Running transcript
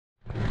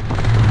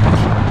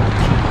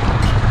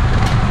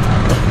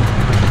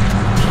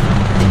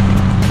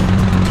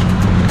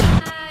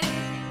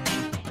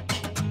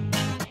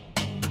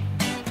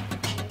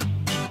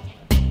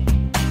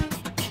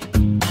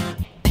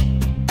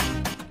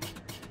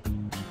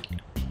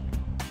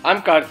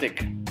I'm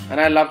Karthik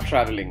and I love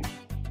traveling.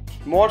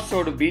 More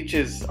so to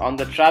beaches on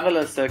the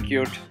traveler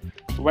circuit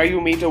where you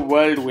meet a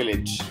world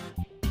village.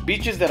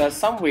 Beaches that are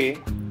some way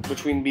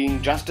between being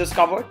just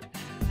discovered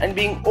and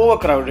being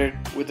overcrowded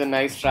with a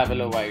nice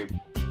traveler vibe.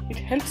 It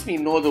helps me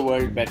know the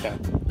world better.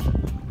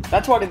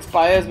 That's what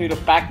inspires me to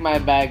pack my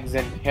bags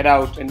and head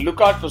out and look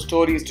out for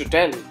stories to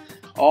tell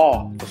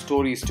or for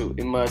stories to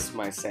immerse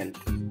myself.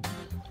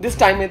 This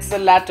time it's the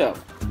latter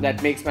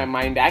that makes my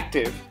mind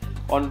active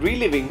on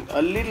reliving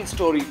a little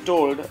story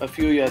told a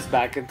few years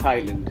back in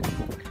Thailand.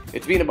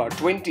 It's been about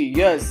 20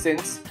 years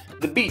since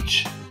The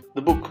Beach,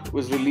 the book,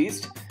 was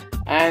released,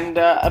 and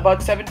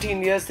about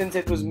 17 years since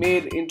it was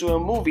made into a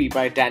movie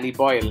by Danny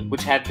Boyle,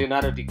 which had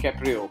Leonardo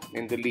DiCaprio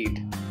in the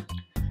lead.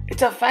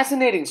 It's a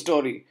fascinating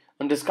story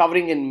on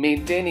discovering and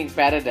maintaining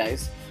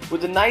paradise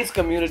with a nice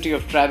community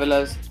of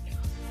travelers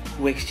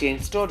who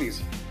exchange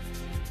stories.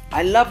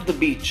 I love the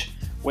beach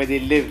where they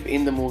live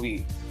in the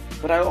movie,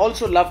 but I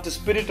also love the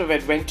spirit of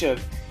adventure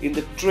in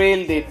the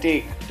trail they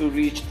take to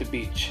reach the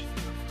beach.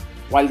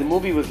 While the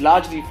movie was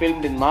largely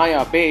filmed in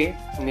Maya Bay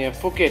near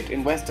Phuket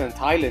in western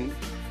Thailand,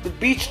 the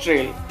beach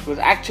trail was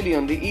actually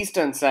on the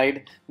eastern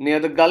side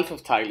near the Gulf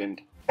of Thailand.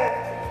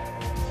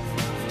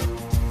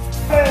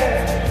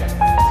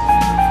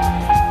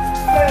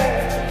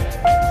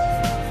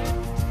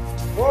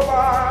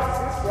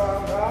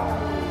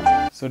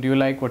 So do you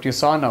like what you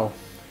saw now?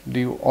 Do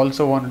you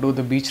also want to do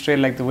the beach trail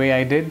like the way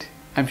I did?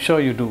 I'm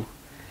sure you do.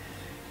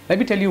 Let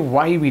me tell you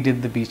why we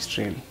did the beach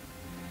trail.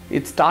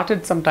 It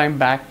started some time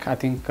back, I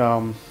think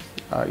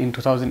in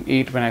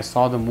 2008 when I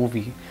saw the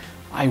movie.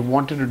 I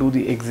wanted to do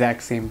the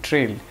exact same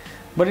trail.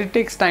 But it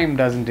takes time,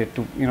 doesn't it,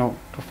 to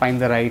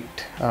find the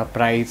right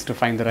price, to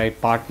find the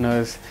right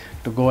partners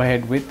to go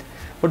ahead with.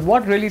 But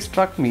what really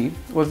struck me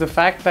was the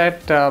fact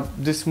that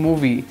this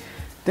movie,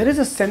 there is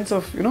a sense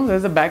of,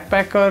 there's a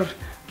backpacker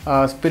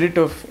spirit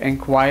of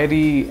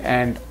enquiry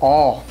and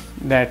awe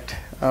that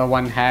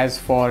one has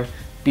for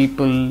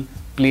people,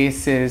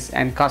 places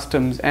and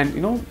customs,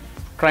 and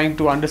trying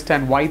to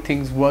understand why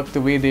things work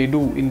the way they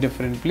do in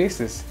different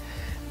places.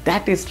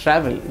 That is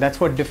travel. That's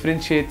what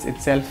differentiates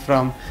itself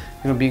from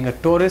being a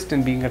tourist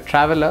and being a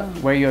traveler,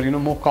 where you're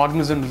more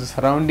cognizant of the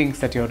surroundings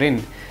that you're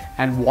in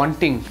and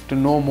wanting to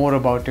know more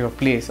about your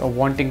place, or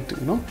wanting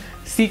to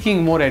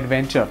seeking more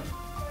adventure.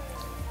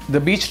 The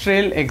beach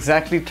trail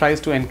exactly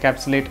tries to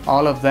encapsulate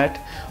all of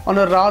that on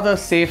a rather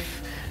safe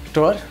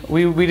tour.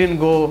 We didn't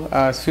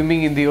go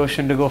swimming in the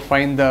ocean to go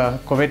find the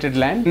coveted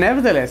land.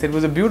 Nevertheless, it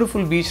was a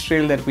beautiful beach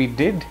trail that we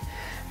did,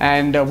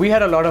 and we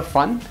had a lot of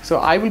fun. So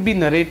I will be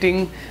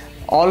narrating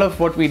all of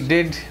what we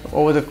did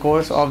over the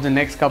course of the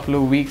next couple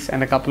of weeks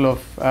and a couple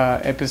of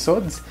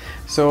episodes.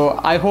 So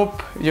I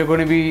hope you're going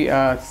to be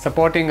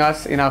supporting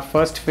us in our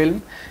first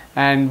film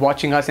and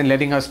watching us and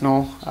letting us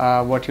know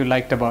what you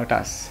liked about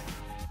us.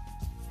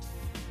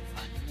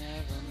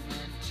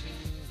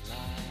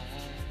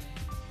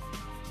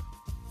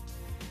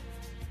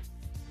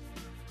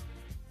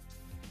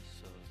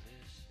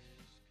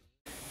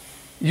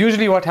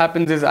 Usually what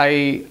happens is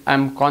I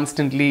am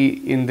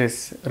constantly in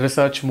this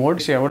research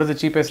mode. What are the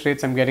cheapest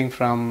rates I'm getting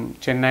from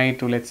Chennai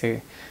to, let's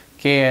say,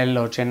 KL,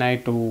 or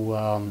Chennai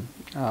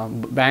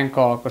to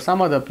Bangkok or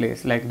some other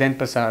place like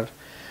Denpasar.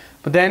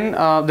 But then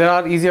there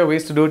are easier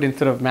ways to do it.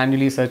 Instead of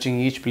manually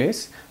searching each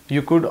place,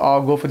 you could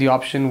go for the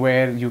option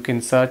where you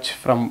can search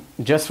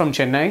just from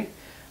Chennai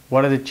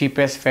what are the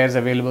cheapest fares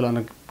available on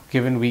a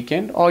given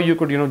weekend, or you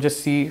could just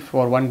see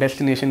for one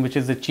destination which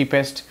is the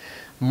cheapest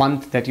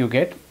month that you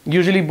get.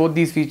 Usually both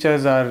these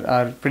features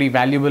are pretty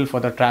valuable for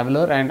the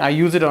traveler, and I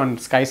use it on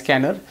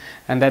Skyscanner,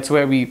 and that's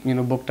where we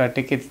booked our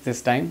tickets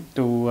this time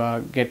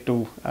to get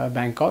to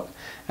Bangkok,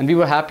 and we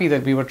were happy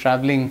that we were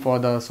traveling for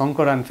the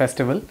Songkran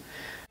festival.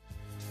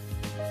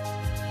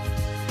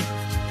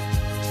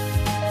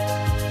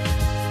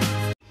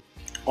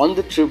 On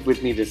the trip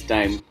with me this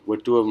time were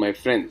two of my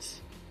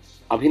friends,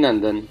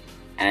 Abhinandan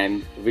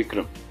and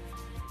Vikram.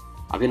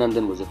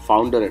 Abhinandan was a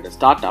founder at a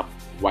startup,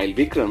 while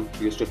Vikram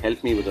used to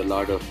help me with a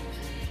lot of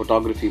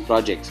photography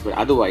projects, but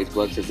otherwise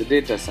works as a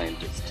data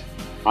scientist.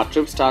 Our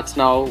trip starts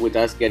now with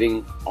us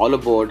getting all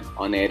aboard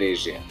on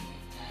AirAsia.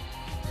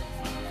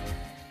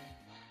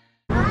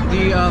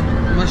 The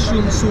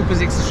mushroom soup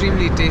is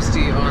extremely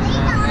tasty on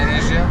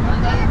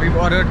AirAsia. We've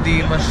ordered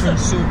the mushroom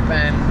soup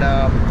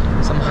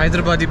and some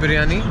Hyderabadi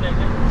biryani.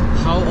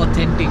 How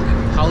authentic,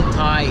 how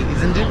Thai,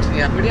 isn't it?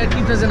 Yeah, but it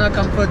keeps us in our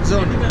comfort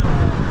zone.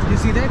 You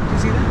see that? You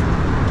see that?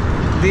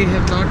 They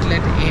have not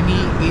let any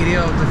area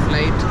of the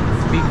flight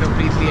be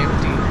completely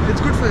empty.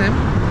 It's good for them.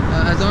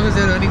 As long as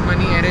they're earning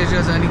money, AirAsia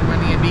is earning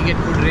money, and we get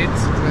good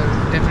rates,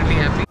 we're definitely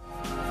happy.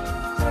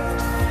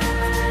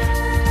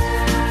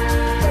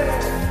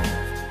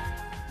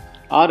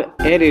 Our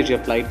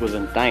AirAsia flight was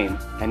on time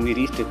and we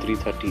reached at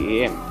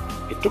 3:30 am.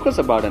 It took us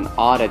about an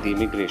hour at the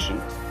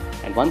immigration,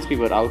 and once we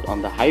were out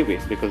on the highway,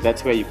 because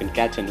that's where you can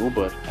catch an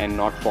Uber and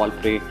not fall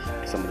prey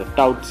to some of the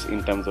touts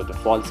in terms of the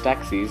false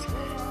taxis,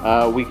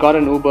 we got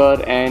an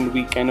Uber and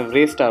we kind of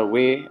raced our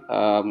way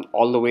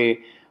all the way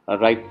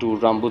right to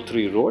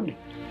Rambuthri Road,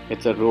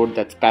 It's a road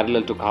that's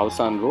parallel to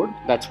Koh-Phangan Road.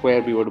 That's where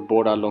we would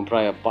board our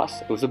Lompraya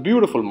bus. It was a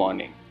beautiful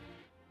morning.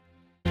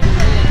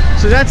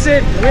 So that's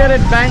it. We're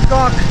at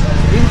Bangkok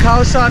in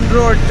Koh-Phangan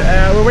Road.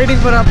 We're waiting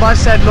for our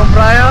bus at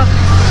Lompraya.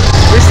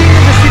 We're seeing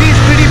that the city is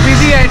pretty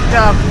busy at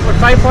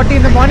 5:40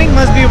 in the morning.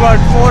 Must be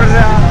about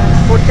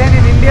 4:10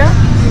 in India.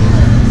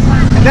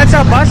 And that's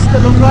our bus, the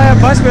Lompraya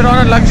bus. We're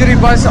on a luxury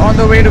bus on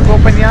the way to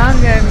Koh-Phangan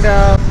and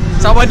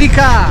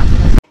Sawadika.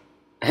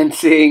 And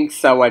saying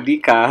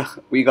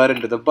Sawadika, we got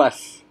into the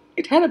bus.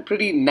 It had a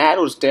pretty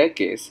narrow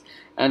staircase,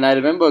 and I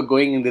remember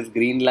going in this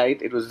green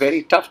light. It was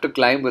very tough to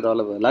climb with all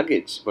of the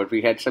luggage, but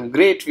we had some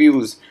great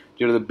views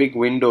due to the big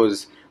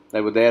windows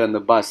that were there on the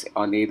bus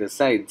on either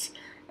sides.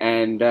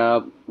 And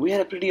we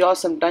had a pretty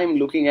awesome time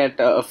looking at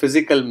a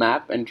physical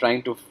map and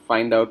trying to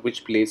find out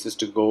which places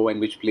to go and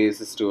which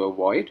places to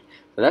avoid.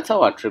 So that's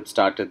how our trip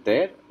started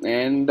there.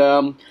 And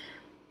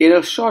in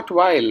a short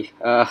while,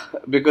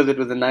 because it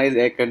was a nice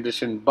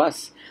air-conditioned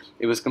bus,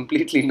 it was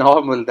completely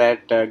normal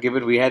that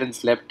given we hadn't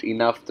slept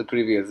enough the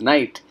previous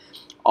night,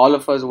 all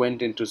of us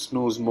went into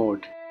snooze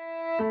mode.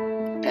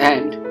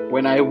 And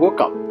when I woke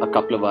up a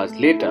couple of hours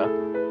later,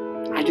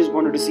 I just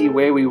wanted to see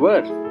where we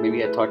were.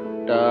 Maybe I thought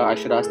I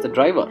should ask the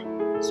driver.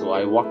 So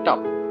I walked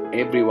up.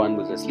 Everyone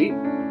was asleep.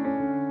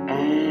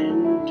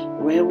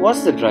 And where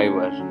was the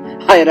driver?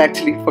 I had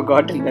actually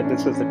forgotten that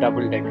this was a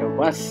double-decker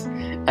bus,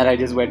 and I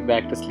just went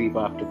back to sleep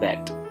after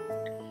that.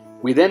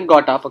 We then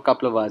got up a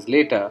couple of hours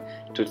later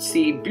to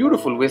see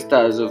beautiful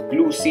vistas of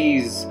blue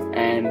seas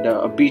and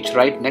a beach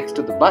right next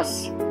to the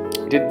bus.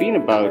 It had been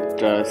about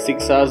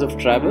 6 hours of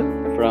travel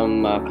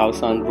from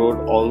Koh-Phangan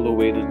Road all the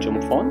way to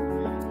Chumphon.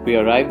 We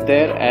arrived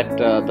there at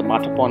the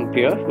Matapon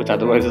Pier, which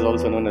otherwise is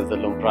also known as the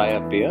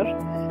Lompraya Pier.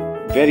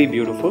 Very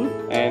beautiful,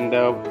 and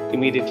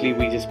immediately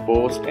we just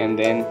posed and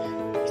then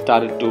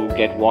started to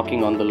get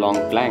walking on the long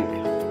plank.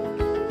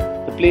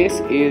 The place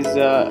is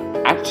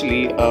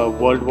actually a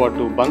World War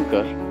II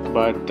bunker,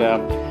 but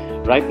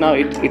right now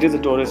it is a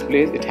tourist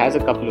place. It has a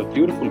couple of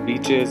beautiful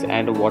beaches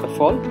and a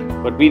waterfall,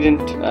 but we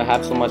didn't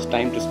have so much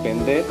time to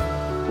spend there.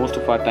 Most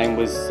of our time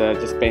was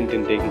just spent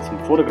in taking some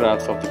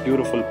photographs of the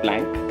beautiful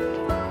plank,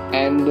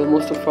 and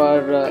most of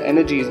our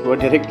energies were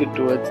directed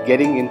towards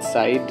getting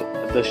inside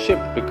the ship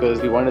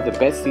because we wanted the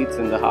best seats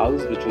in the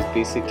house, which was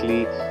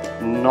basically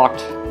not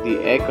the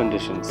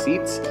air-conditioned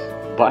seats,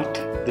 but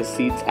the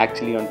seats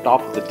actually on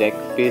top of the deck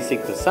facing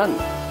the sun.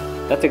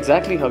 That's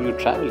exactly how you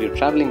travel. You're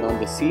traveling on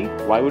the sea.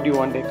 Why would you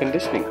want air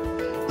conditioning?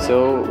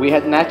 So we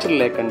had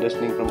natural air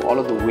conditioning from all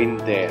of the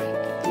wind there.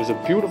 It was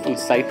a beautiful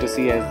sight to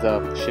see as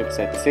the ship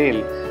set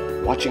sail,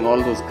 watching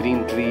all those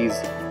green trees,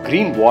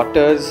 green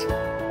waters,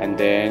 and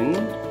then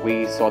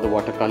we saw the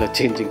watercolor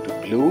changing to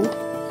blue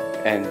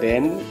and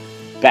then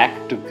back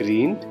to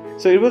green.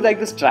 So it was like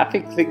this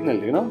traffic signal,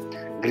 you know,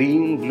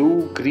 green,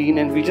 blue, green,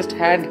 and we just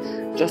had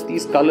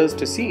these colors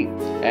to see.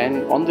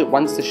 And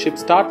once the ship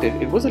started,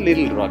 it was a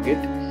little rugged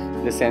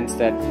in the sense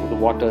that the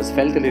waters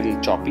felt a little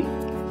choppy,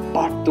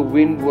 but the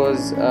wind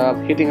was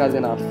hitting us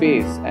in our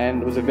face,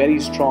 and it was a very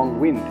strong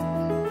wind.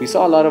 We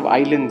saw a lot of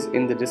islands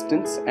in the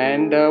distance,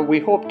 and we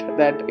hoped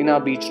that in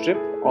our beach trip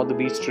or the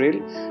beach trail,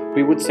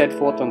 we would set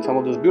forth on some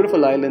of those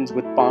beautiful islands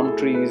with palm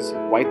trees,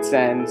 white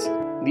sands.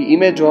 The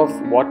image of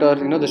water,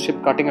 you know, the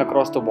ship cutting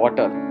across the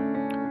water,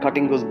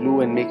 cutting those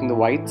blue and making the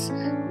whites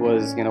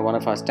was, you know, one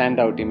of our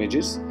standout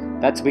images.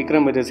 That's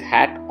Vikram with his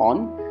hat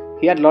on.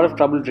 He had a lot of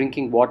trouble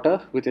drinking water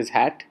with his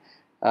hat,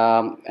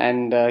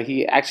 and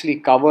he actually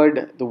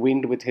covered the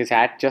wind with his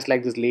hat, just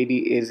like this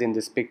lady is in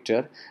this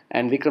picture.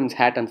 And Vikram's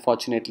hat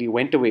unfortunately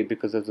went away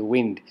because of the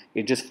wind.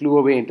 It just flew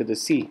away into the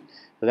sea.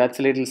 So that's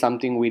a little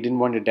something we didn't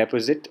want to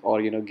deposit or,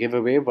 you know, give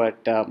away,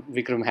 but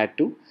Vikram had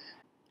to.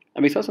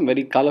 And we saw some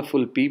very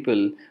colorful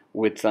people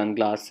with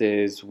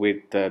sunglasses,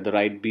 with the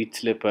right beach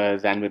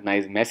slippers, and with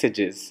nice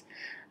messages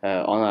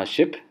on our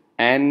ship.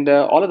 And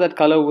all of that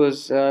color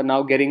was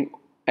now getting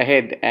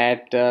ahead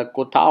at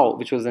Koh Tao,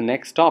 which was the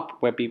next stop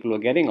where people were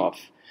getting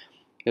off.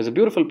 There's a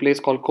beautiful place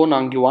called Koh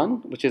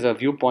Nangyuan, which is a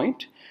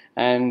viewpoint,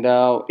 and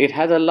it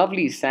has a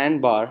lovely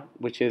sandbar,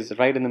 which is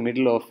right in the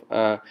middle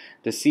of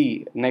the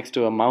sea next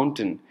to a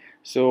mountain.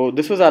 So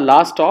this was our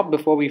last stop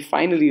before we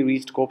finally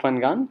reached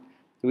Koh-Phangan.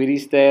 We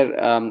reached there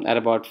at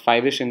about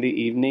 5ish in the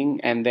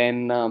evening, and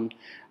then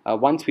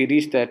once we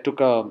reached there, took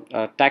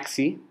a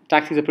taxi.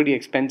 Taxis are pretty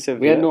expensive.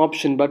 We had no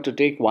option but to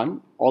take one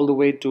all the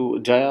way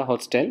to Jaya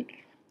Hostel.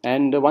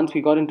 And once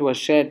we got into a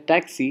shared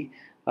taxi,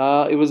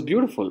 it was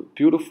beautiful.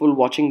 Beautiful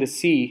watching the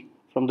sea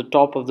from the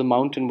top of the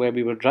mountain where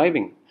we were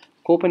driving.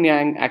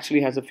 Koh-Phangan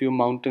actually has a few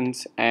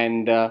mountains,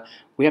 and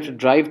we have to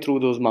drive through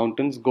those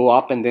mountains, go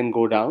up and then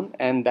go down.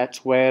 And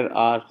that's where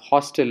our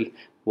hostel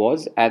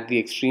was, at the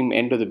extreme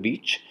end of the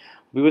beach.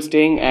 We were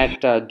staying at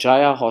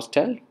Jaya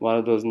Hostel, one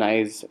of those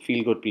nice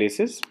feel-good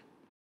places.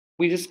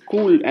 We just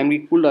cooled, and we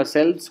cooled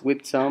ourselves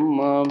with some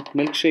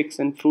milkshakes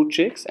and fruit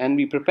shakes, and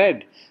we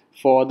prepared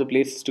for the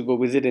places to go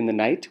visit in the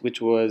night,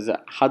 which was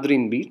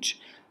Hadrin Beach.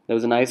 There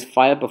was a nice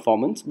fire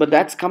performance, but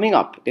that's coming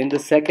up in the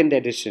second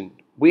edition.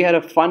 We had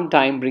a fun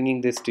time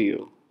bringing this to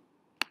you.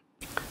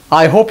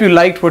 I hope you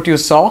liked what you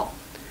saw.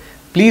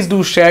 Please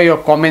do share your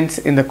comments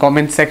in the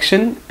comment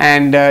section,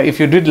 and if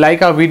you did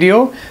like our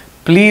video,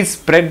 please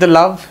spread the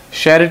love,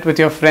 share it with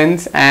your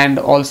friends, and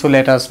also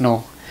let us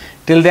know.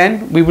 Till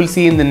then, we will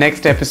see you in the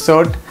next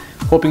episode.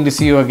 Hoping to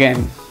see you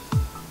again.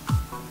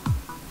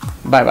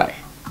 Bye bye.